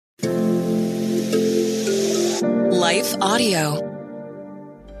Life Audio.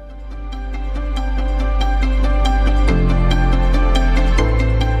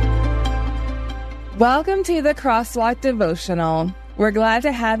 Welcome to the Crosswalk Devotional. We're glad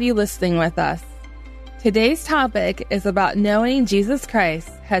to have you listening with us. Today's topic is about knowing Jesus Christ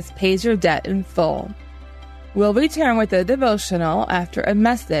has paid your debt in full. We'll return with the devotional after a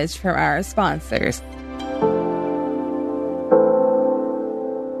message from our sponsors.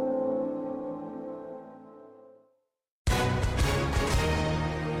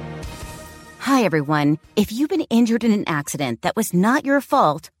 Hi, everyone. If you've been injured in an accident that was not your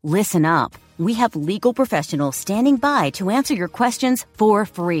fault, listen up. We have legal professionals standing by to answer your questions for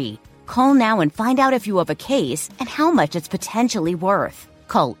free. Call now and find out if you have a case and how much it's potentially worth.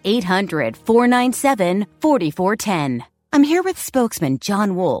 Call 800-497-4410. I'm here with spokesman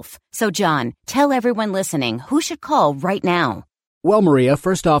John Wolf. So, John, tell everyone listening who should call right now. Well, Maria,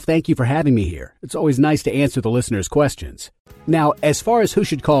 first off, thank you for having me here. It's always nice to answer the listeners' questions. Now, as far as who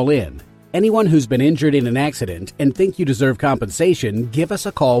should call in, anyone who's been injured in an accident and think you deserve compensation, give us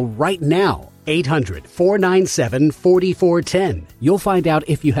a call right now. 800-497-4410. You'll find out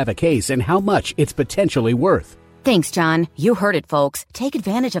if you have a case and how much it's potentially worth. Thanks, John. You heard it, folks. Take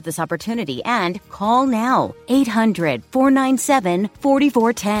advantage of this opportunity and call now.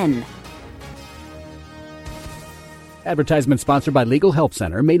 800-497-4410. Advertisement sponsored by Legal Help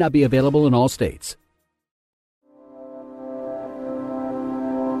Center. May not be available in all states.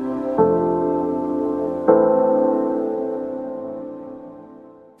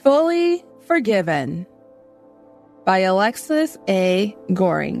 Fully Forgiven by Alexis A.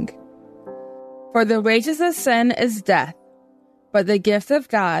 Goring. For the wages of sin is death, but the gift of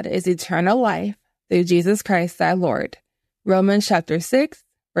God is eternal life through Jesus Christ our Lord. Romans chapter 6,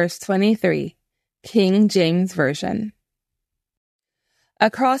 verse 23, King James Version.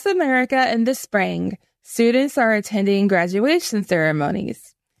 Across America in the spring, students are attending graduation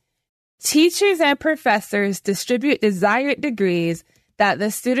ceremonies. Teachers and professors distribute desired degrees that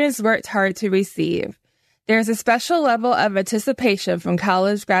the students worked hard to receive. There's a special level of anticipation from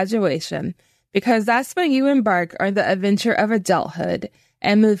college graduation because that's when you embark on the adventure of adulthood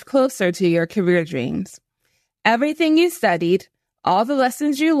and move closer to your career dreams. Everything you studied, all the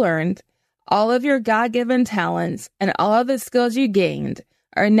lessons you learned, all of your God-given talents, and all of the skills you gained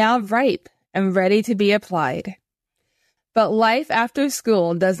are now ripe and ready to be applied. But life after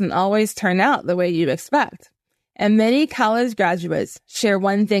school doesn't always turn out the way you expect. And many college graduates share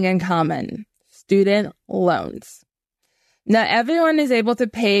one thing in common: student loans. Not everyone is able to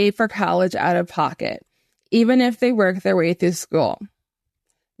pay for college out of pocket, even if they work their way through school.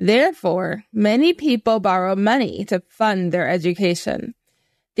 Therefore, many people borrow money to fund their education.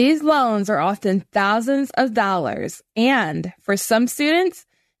 These loans are often thousands of dollars, and for some students,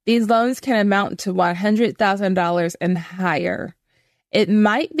 these loans can amount to $100,000 and higher. It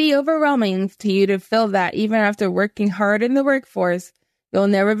might be overwhelming to you to feel that even after working hard in the workforce, you'll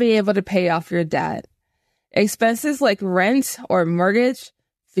never be able to pay off your debt. Expenses like rent or mortgage,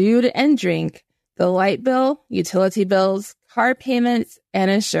 food and drink, the light bill, utility bills, car payments, and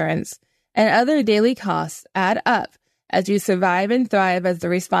insurance, and other daily costs add up as you survive and thrive as the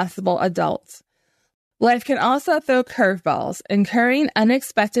responsible adults. Life can also throw curveballs, incurring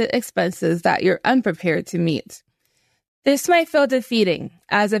unexpected expenses that you're unprepared to meet. This might feel defeating,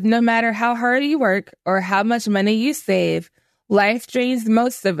 as if no matter how hard you work or how much money you save, life drains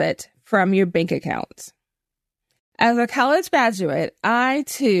most of it from your bank account. As a college graduate, I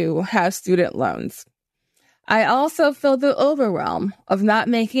too have student loans. I also feel the overwhelm of not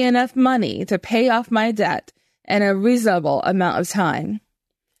making enough money to pay off my debt in a reasonable amount of time.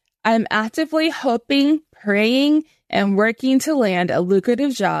 I'm actively hoping, praying, and working to land a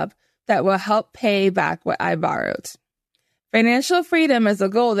lucrative job that will help pay back what I borrowed. Financial freedom is a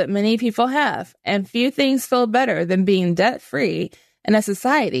goal that many people have, and few things feel better than being debt-free in a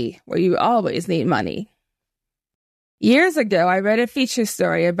society where you always need money. Years ago, I read a feature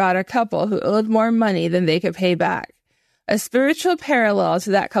story about a couple who owed more money than they could pay back. A spiritual parallel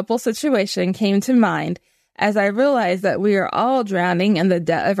to that couple's situation came to mind as I realized that we are all drowning in the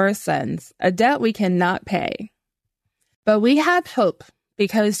debt of our sins, a debt we cannot pay. But we have hope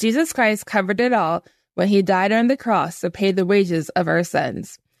because Jesus Christ covered it all when he died on the cross to pay the wages of our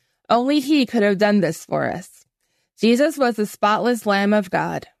sins. Only he could have done this for us. Jesus was the spotless Lamb of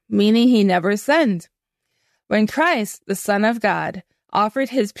God, meaning he never sinned. When Christ, the Son of God, offered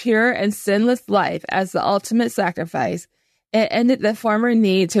his pure and sinless life as the ultimate sacrifice, it ended the former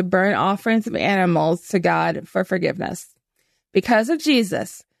need to burn offerings of animals to God for forgiveness. Because of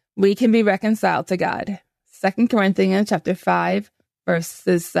Jesus, we can be reconciled to God. 2 Corinthians chapter 5,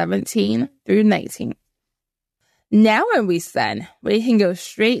 verses 17 through 19. Now when we sin, we can go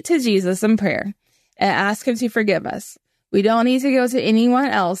straight to Jesus in prayer and ask him to forgive us. We don't need to go to anyone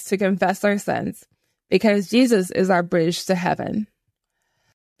else to confess our sins because Jesus is our bridge to heaven.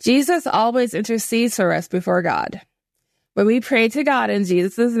 Jesus always intercedes for us before God. When we pray to God in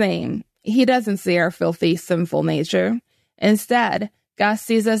Jesus' name, he doesn't see our filthy, sinful nature. Instead, God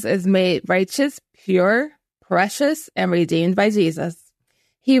sees us as made righteous, pure, precious, and redeemed by Jesus.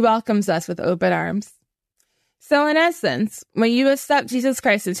 He welcomes us with open arms. So in essence, when you accept Jesus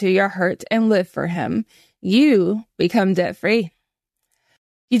Christ into your heart and live for him, you become debt-free.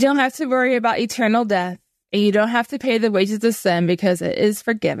 You don't have to worry about eternal death, and you don't have to pay the wages of sin because it is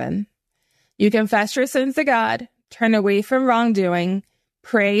forgiven. You confess your sins to God, turn away from wrongdoing,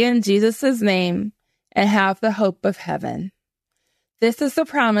 pray in Jesus' name, and have the hope of heaven. This is the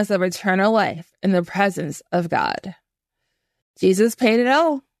promise of eternal life in the presence of God. Jesus paid it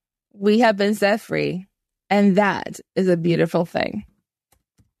all. We have been set free, and that is a beautiful thing.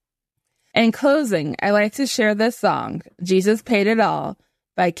 In closing, I like to share this song, Jesus Paid It All,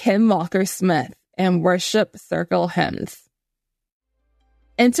 by Kim Walker-Smith and Worship Circle Hymns.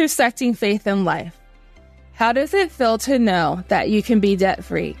 Intersecting faith and life. How does it feel to know that you can be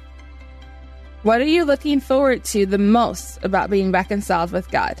debt-free? What are you looking forward to the most about being reconciled with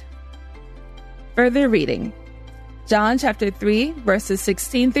God? Further reading. John chapter 3, verses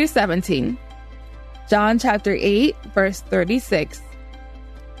 16 through 17. John chapter 8, verse 36.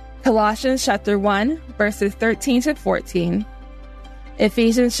 Colossians chapter 1, verses 13 to 14.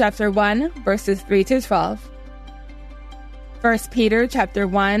 Ephesians chapter 1, verses 3 to 12. 1 Peter chapter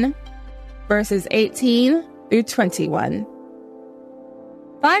 1, verses 18 through 21.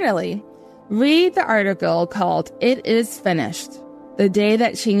 Finally, read the article called It Is Finished, The Day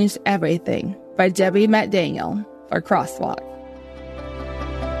That Changed Everything by Debbie McDaniel for Crosswalk.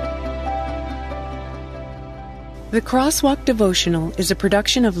 The Crosswalk Devotional is a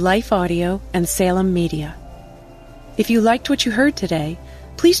production of Life Audio and Salem Media. If you liked what you heard today,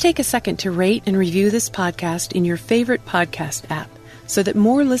 please take a second to rate and review this podcast in your favorite podcast app so that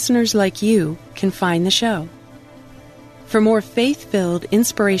more listeners like you can find the show. For more faith-filled,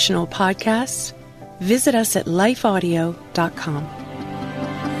 inspirational podcasts, visit us at lifeaudio.com.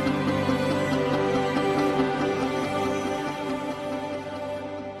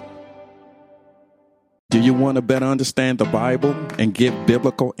 Do you want to better understand the Bible and give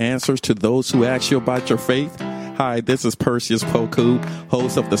biblical answers to those who ask you about your faith? Hi, this is Perseus Poku,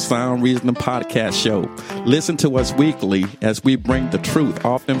 host of the Sound Reasoning Podcast Show. Listen to us weekly as we bring the truth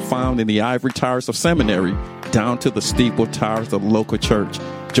often found in the ivory towers of seminary down to the steeple towers of the local church.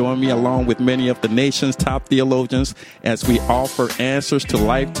 Join me along with many of the nation's top theologians as we offer answers to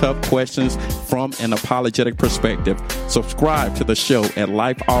life-tough questions from an apologetic perspective. Subscribe to the show at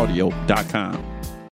lifeaudio.com.